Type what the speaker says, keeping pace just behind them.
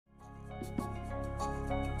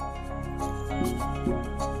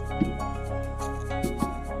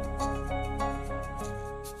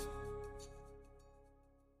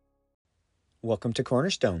Welcome to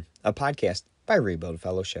Cornerstone, a podcast by Rebuild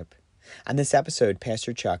Fellowship. On this episode,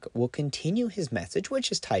 Pastor Chuck will continue his message, which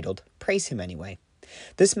is titled, Praise Him Anyway.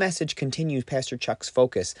 This message continues Pastor Chuck's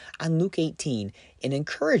focus on Luke 18 and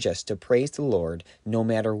encourage us to praise the Lord no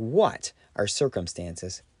matter what our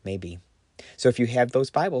circumstances may be. So if you have those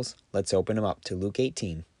Bibles, let's open them up to Luke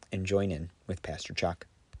 18 and join in with Pastor Chuck.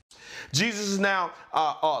 Jesus is now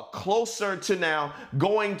closer to now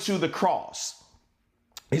going to the cross.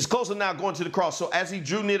 He's closer now going to the cross. So as he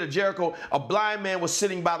drew near to Jericho, a blind man was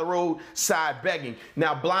sitting by the roadside begging.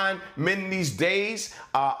 Now, blind men in these days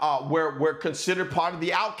were considered part of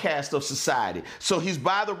the outcast of society. So he's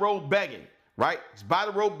by the road begging, right? He's by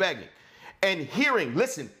the road begging. And hearing,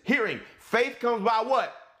 listen, hearing. Faith comes by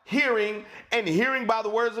what? Hearing, and hearing by the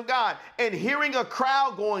words of God. And hearing a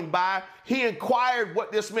crowd going by, he inquired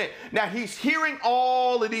what this meant. Now, he's hearing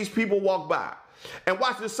all of these people walk by. And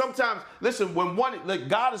watch this. Sometimes, listen, when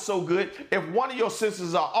God is so good, if one of your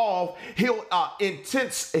senses are off, he'll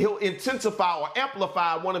intensify or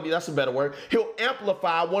amplify one of you. That's a better word. He'll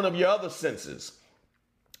amplify one of your other senses.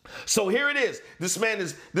 So here it is. This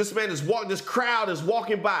crowd is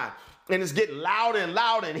walking by. And it's getting louder and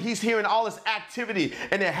louder, and he's hearing all this activity,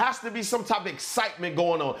 and there has to be some type of excitement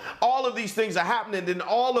going on. All of these things are happening. Then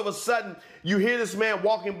all of a sudden, you hear this man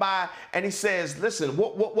walking by, and he says, listen,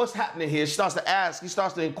 what's happening here? He starts to ask, he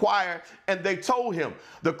starts to inquire, and they told him,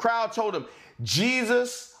 the crowd told him,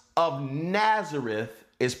 Jesus of Nazareth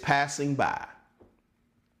is passing by.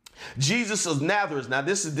 Jesus of Nazareth. Now,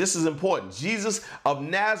 this is important. Jesus of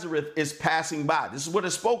Nazareth is passing by. This is what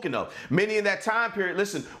is spoken of. Many in that time period,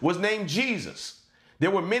 listen, was named Jesus.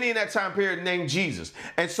 There were many in that time period named Jesus.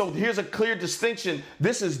 And so here's a clear distinction.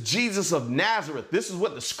 This is Jesus of Nazareth. This is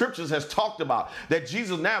what the scriptures has talked about, that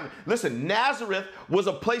Jesus of Nazareth. Listen, Nazareth was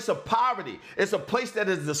a place of poverty. It's a place that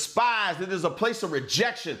is despised. It is a place of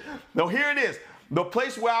rejection. Now, here it is. The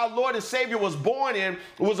place where our Lord and Savior was born in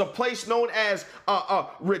was a place known as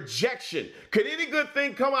rejection. Could any good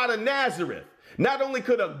thing come out of Nazareth? Not only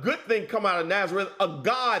could a good thing come out of Nazareth, a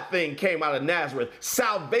God thing came out of Nazareth.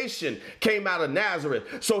 Salvation came out of Nazareth.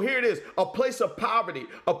 So here it is, a place of poverty,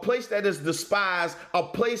 a place that is despised, a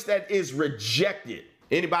place that is rejected.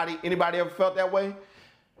 Anybody ever felt that way?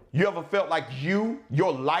 You ever felt like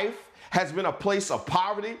your life has been a place of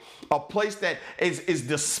poverty, a place that is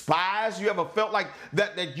despised? You ever felt like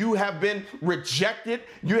that you have been rejected?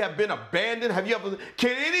 You have been abandoned?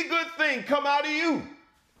 Can any good thing come out of you?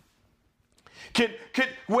 Can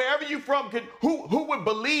wherever you from, who would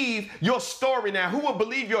believe your story now? Who would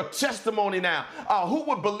believe your testimony now? Who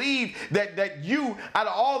would believe that you, out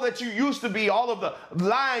of all that you used to be, all of the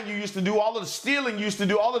lying you used to do, all of the stealing you used to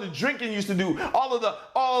do, all of the drinking you used to do, all of the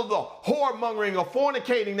whoremongering or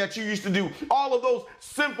fornicating that you used to do, all of those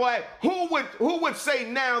sinful acts, who would say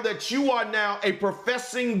now that you are now a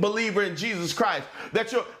professing believer in Jesus Christ,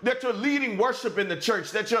 that you're leading worship in the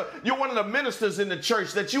church, that you're one of the ministers in the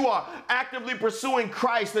church, that you are actively pursuing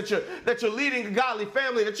Christ, that you're leading a godly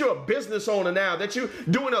family, that you're a business owner now, that you're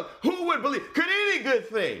doing who would believe? Could any good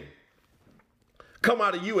thing come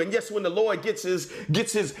out of you? And yes, when the Lord gets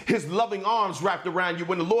his loving arms wrapped around you,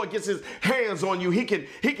 when the Lord gets his hands on you, he can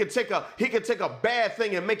take a bad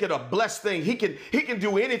thing and make it a blessed thing. He can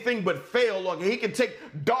do anything but fail. Or he can take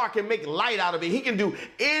dark and make light out of it. He can do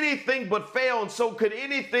anything but fail. And so could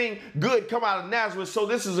anything good come out of Nazareth? So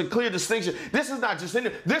this is a clear distinction. This is not just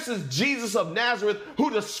this is Jesus of Nazareth,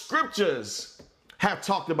 who the scriptures have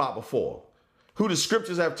talked about before.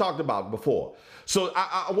 So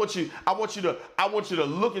I want you to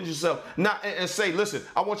look at yourself now and say, listen,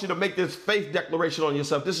 I want you to make this faith declaration on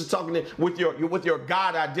yourself. This is talking with your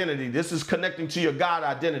God identity. This is connecting to your God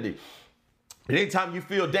identity. Anytime you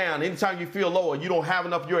feel down, anytime you feel low, you don't have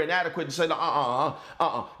enough, you're inadequate, to say,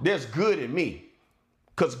 there's good in me,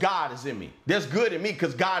 because God is in me. There's good in me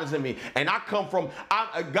because God is in me. And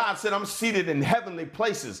God said I'm seated in heavenly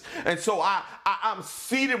places. And so I'm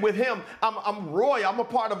seated with him. I'm royal. I'm a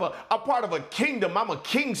part of a kingdom. I'm a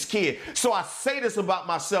king's kid. So I say this about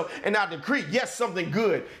myself, and I decree, yes, something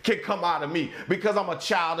good can come out of me because I'm a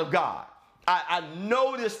child of God. I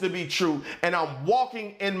know this to be true, and I'm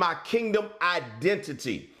walking in my kingdom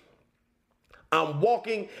identity. I'm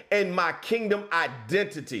walking in my kingdom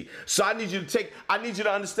identity. So I need you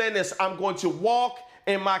to understand this. I'm going to walk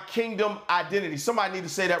in my kingdom identity. Somebody need to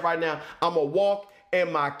say that right now. I'm going to walk in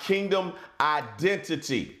my kingdom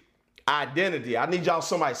identity. Identity. I need y'all,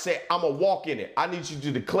 somebody say, I'm going to walk in it. I need you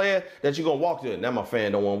to declare that you're going to walk in it. Now my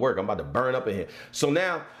fan don't want to work. I'm about to burn up in here. So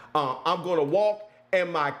now I'm going to walk in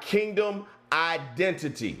my kingdom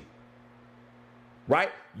identity. Right?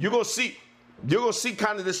 You're going to see You're going to see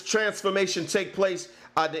kind of this transformation take place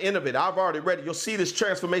at the end of it. I've already read it. You'll see this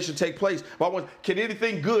transformation take place. But can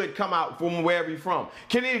anything good come out from wherever you're from?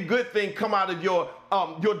 Can any good thing come out of your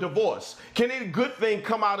divorce? Can any good thing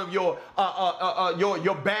come out of your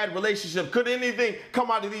bad relationship? Could anything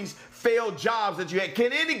come out of these failed jobs that you had?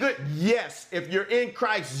 Can any good? Yes. If you're in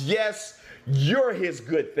Christ, yes. You're his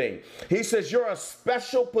good thing. He says you're a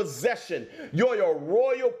special possession. You're your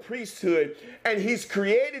royal priesthood, and he's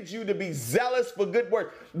created you to be zealous for good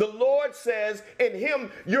work. The Lord says in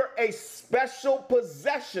him, you're a special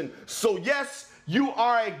possession. So yes, you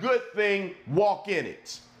are a good thing. Walk in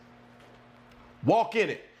it. Walk in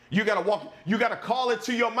it. You got to walk. You got to call it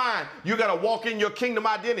to your mind. You got to walk in your kingdom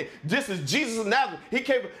identity. This is Jesus of Nazareth. He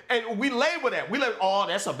came, and we label that. We label, oh,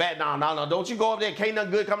 that's a bad, no. Don't you go up there. Can't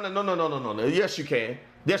nothing good come. No. Yes, you can.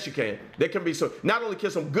 Yes, you can. There can be some, not only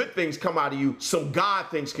can some good things come out of you, some God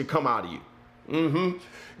things can come out of you.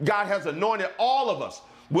 God has anointed all of us,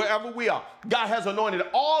 wherever we are. God has anointed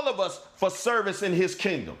all of us for service in his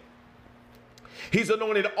kingdom. He's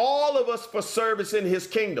anointed all of us for service in his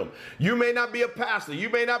kingdom. You may not be a pastor. You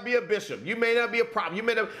may not be a bishop. You may not be a prophet. You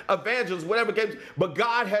may not be an evangelist, whatever it is. But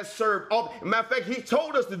God has served all. Matter of fact, he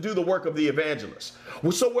told us to do the work of the evangelist.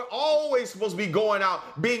 So we're always supposed to be going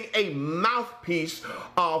out, being a mouthpiece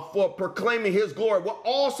for proclaiming his glory. We're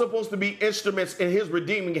all supposed to be instruments in his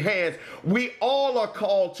redeeming hands. We all are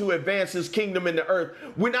called to advance his kingdom in the earth.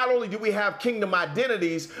 Not only do we have kingdom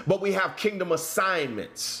identities, but we have kingdom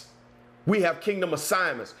assignments. We have kingdom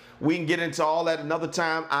assignments. We can get into all that another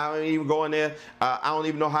time. I don't even go in there. I don't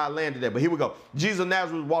even know how I landed there. But here we go. Jesus of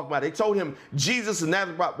Nazareth was walking by. They told him, Jesus of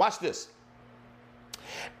Nazareth, watch this.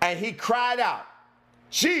 And he cried out,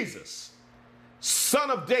 Jesus,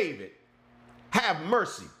 Son of David, have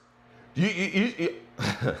mercy.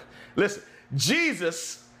 Listen,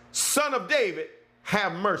 Jesus, Son of David,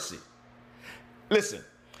 have mercy. Listen.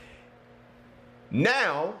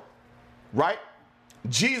 Now, right?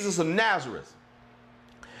 Jesus of Nazareth,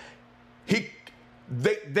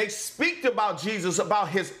 they speak about Jesus, about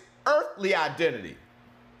his earthly identity.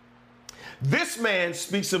 This man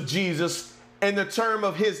speaks of Jesus in the term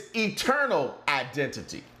of his eternal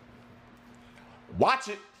identity. Watch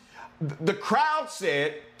it. The crowd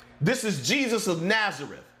said, this is Jesus of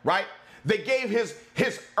Nazareth, right? They gave his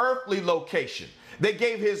earthly location. They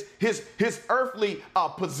gave his earthly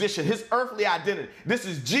position, his earthly identity. This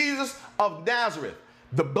is Jesus of Nazareth.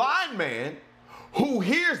 The blind man who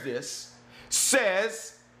hears this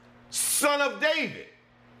says, Son of David.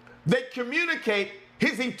 They communicate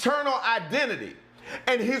his eternal identity.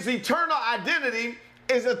 And his eternal identity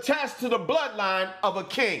is attached to the bloodline of a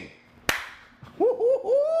king. I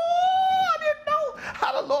didn't know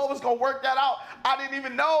how the Lord was going to work that out. I didn't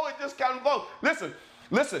even know. It just kind of flowed. Listen.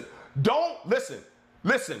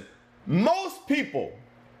 Listen. Most people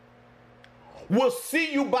will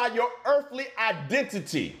see you by your earthly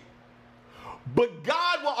identity, but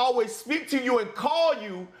God will always speak to you and call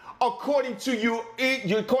you according to your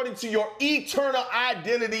eternal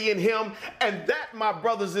identity in him. And that, my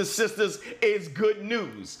brothers and sisters, is good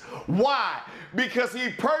news. Why? Because he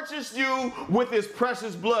purchased you with his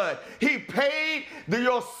precious blood. He paid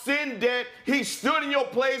your sin debt. He stood in your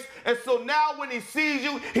place. And so now when he sees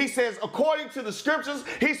you, he says, according to the scriptures,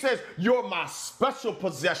 he says, you're my special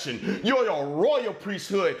possession. You're your royal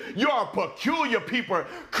priesthood. You're a peculiar people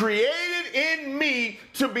created in me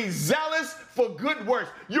to be zealous for good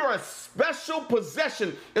works. You're a special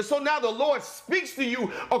possession. And so now the Lord speaks to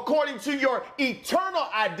you according to your eternal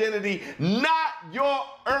identity, not your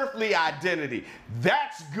earthly identity.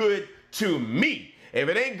 That's good to me. If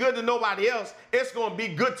it ain't good to nobody else, it's going to be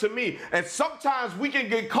good to me. And sometimes we can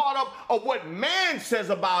get caught up of what man says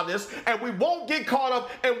about us, and we won't get caught up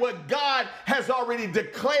in what God has already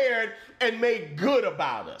declared and made good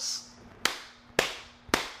about us.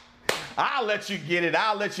 I'll let you get it.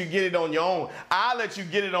 I'll let you get it on your own. I'll let you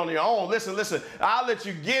get it on your own. Listen. I'll let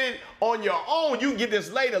you get it on your own. You can get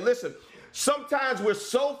this later. Listen, sometimes we're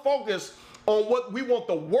so focused on what we want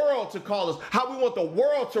the world to call us, how we want the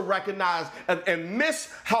world to recognize, and miss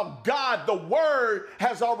how God, the Word,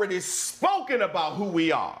 has already spoken about who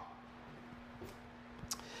we are.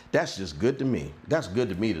 That's just good to me. That's good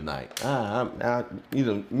to me tonight.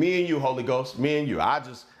 Me and you, Holy Ghost, me and you. I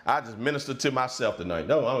just minister to myself tonight.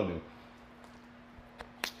 No, I don't do.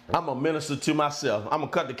 I'm going to minister to myself. I'm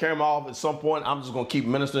going to cut the camera off at some point. I'm just going to keep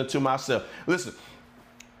ministering to myself. Listen,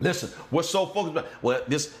 we're so focused about, well,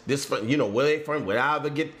 this, where they from, where I ever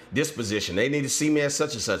get this position. They need to see me as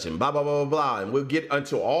such and such and blah, blah, blah, blah, blah. And we'll get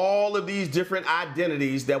into all of these different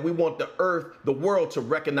identities that we want the world to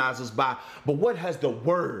recognize us by. But what has the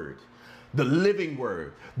Word the living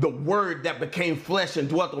word, the word that became flesh and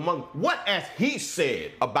dwelt among. What has he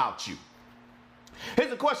said about you? Here's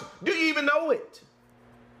the question. Do you even know it?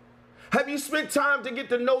 Have you spent time to get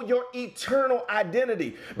to know your eternal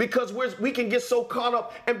identity? Because we can get so caught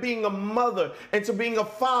up in being a mother and to being a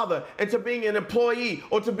father and to being an employee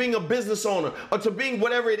or to being a business owner or to being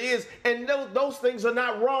whatever it is. And those things are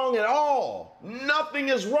not wrong at all. Nothing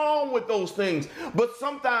is wrong with those things. But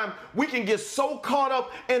sometimes we can get so caught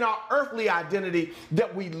up in our earthly identity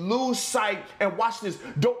that we lose sight and, watch this,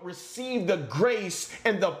 don't receive the grace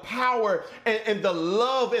and the power and the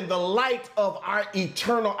love and the light of our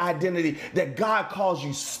eternal identity. That God calls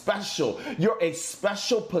you special. You're a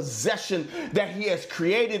special possession that he has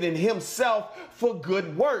created in himself for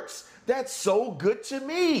good works. That's so good to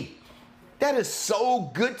me. That is so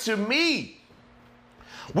good to me.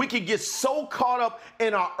 We can get so caught up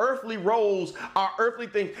in our earthly roles, our earthly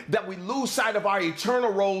things, that we lose sight of our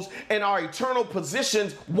eternal roles and our eternal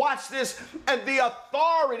positions. Watch this, and the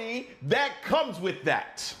authority that comes with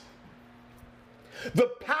that.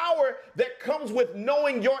 The power that comes with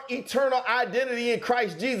knowing your eternal identity in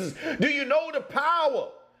Christ Jesus. Do you know the power?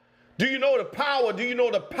 Do you know the power? Do you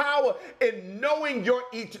know the power in knowing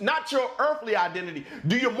not your earthly identity?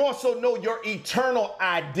 Do you more so know your eternal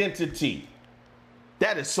identity?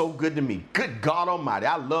 That is so good to me. Good God Almighty.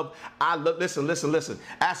 I love, listen.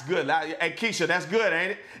 That's good. Hey, Keisha, that's good,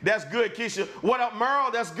 ain't it? That's good, Keisha. What up, Merle?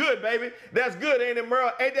 That's good, baby. That's good, ain't it, Merle?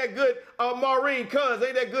 Ain't that good, Maureen, cuz?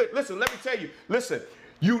 Ain't that good? Listen, let me tell you. Listen,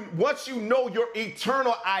 once you know your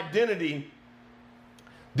eternal identity,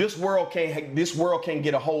 this world can't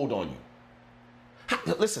get a hold on you.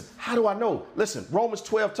 Listen, how do I know? Listen, Romans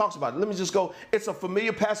 12 talks about it. Let me just go. It's a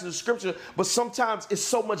familiar passage of scripture, but sometimes it's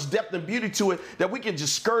so much depth and beauty to it that we can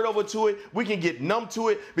just skirt over to it. We can get numb to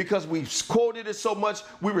it because we've quoted it so much.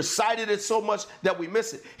 We recited it so much that we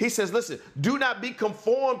miss it. He says, listen, do not be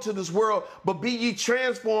conformed to this world, but be ye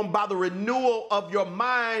transformed by the renewal of your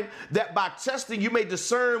mind, that by testing you may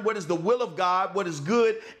discern what is the will of God, what is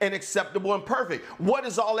good and acceptable and perfect. What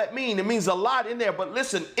does all that mean? It means a lot in there, but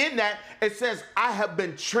listen, in that it says, I have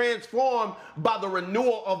been transformed by the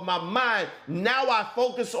renewal of my mind. Now I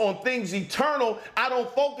focus on things eternal. I don't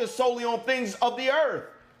focus solely on things of the earth.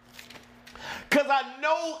 Because I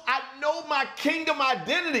know my kingdom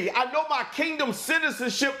identity. I know my kingdom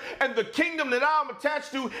citizenship, and the kingdom that I'm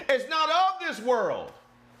attached to is not of this world.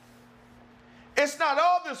 It's not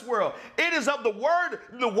of this world. It is of the word.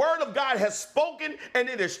 The word of God has spoken, and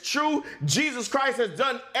it is true. Jesus Christ has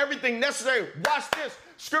done everything necessary. Watch this.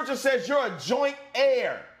 Scripture says you're a joint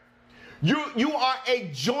heir. You are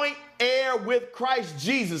a joint heir with Christ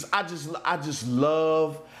Jesus. I just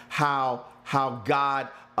love how God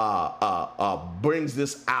brings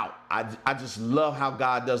this out. I just love how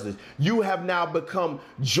God does this. You have now become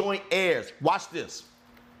joint heirs. Watch this.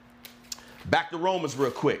 Back to Romans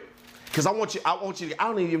real quick. Because I want you to, I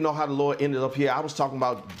don't even know how the Lord ended up here. I was talking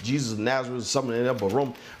about Jesus of Nazareth, something in there,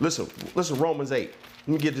 but listen, Romans 8. Let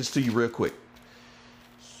me get this to you real quick.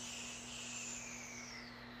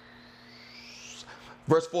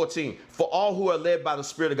 Verse 14, for all who are led by the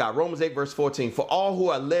Spirit of God. Romans 8, verse 14, for all who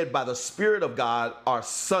are led by the Spirit of God are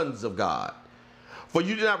sons of God. For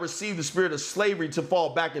you did not receive the spirit of slavery to fall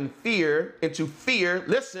back into fear,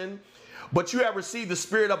 listen, but you have received the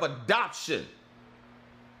spirit of adoption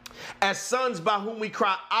as sons, by whom we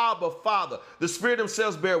cry, Abba, Father. The Spirit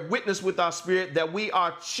themselves bear witness with our spirit that we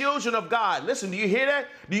are children of God. Listen, do you hear that?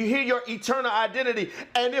 Do you hear your eternal identity?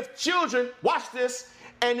 And if children, watch this,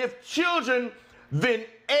 and if children, then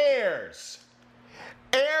heirs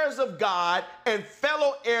of God and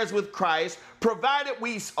fellow heirs with Christ, provided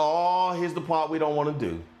here's the part we don't want to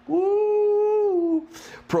do. Woo!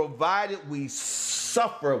 Provided we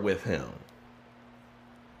suffer with him,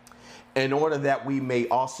 in order that we may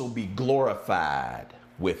also be glorified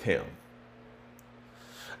with him.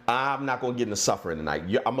 I'm not going to get into suffering tonight.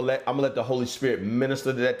 I'm gonna let the Holy Spirit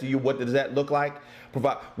minister that to you. What does that look like?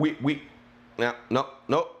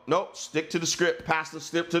 No. Stick to the script, Pastor.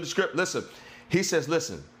 Stick to the script. Listen, he says,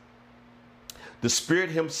 listen. The Spirit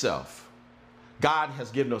Himself, God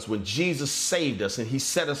has given us, when Jesus saved us and He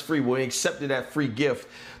set us free, when we accepted that free gift,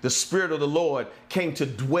 the Spirit of the Lord came to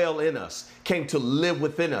dwell in us, came to live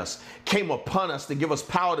within us, came upon us to give us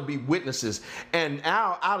power to be witnesses. And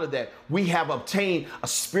now out of that, we have obtained a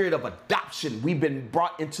spirit of adoption. We've been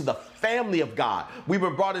brought into the family of God. We've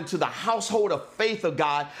been brought into the household of faith of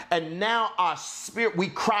God. And now our spirit, we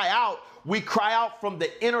cry out from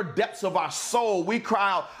the inner depths of our soul. We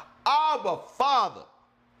cry out, Abba, Father.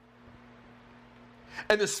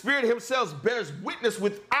 And the Spirit himself bears witness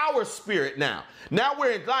with our spirit now. Now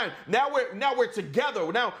we're in line. Now we're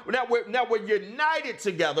together. Now we're united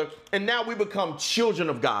together. And now we become children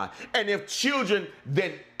of God. And if children,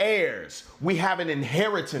 then heirs. We have an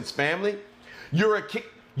inheritance, family. You're a king.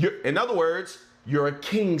 In other words, you're a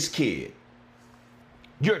king's kid.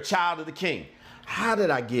 You're a child of the king. How did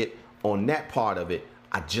I get on that part of it?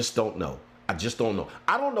 I just don't know. I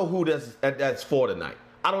don't know who that's for tonight.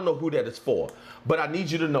 I don't know who that is for, but I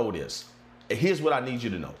need you to know this. And here's what I need you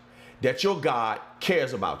to know, that your God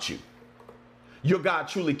cares about you. Your God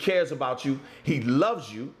truly cares about you. He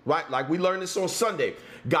loves you, right? Like we learned this on Sunday.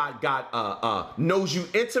 God knows you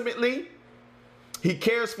intimately. He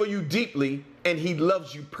cares for you deeply, and he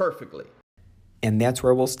loves you perfectly. And that's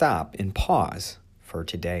where we'll stop and pause for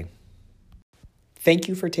today. Thank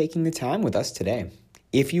you for taking the time with us today.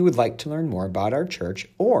 If you would like to learn more about our church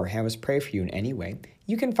or have us pray for you in any way,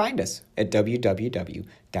 you can find us at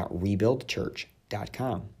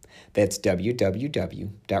www.rebuildchurch.com. That's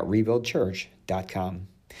www.rebuildchurch.com.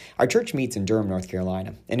 Our church meets in Durham, North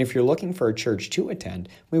Carolina, and if you're looking for a church to attend,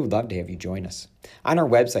 we would love to have you join us. On our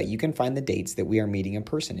website, you can find the dates that we are meeting in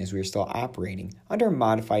person as we are still operating under a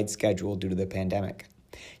modified schedule due to the pandemic.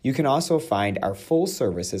 You can also find our full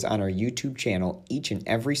services on our YouTube channel each and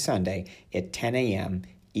every Sunday at 10 a.m.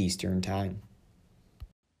 Eastern Time.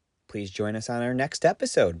 Please join us on our next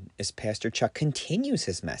episode as Pastor Chuck continues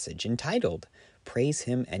his message entitled, Praise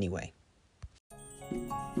Him Anyway.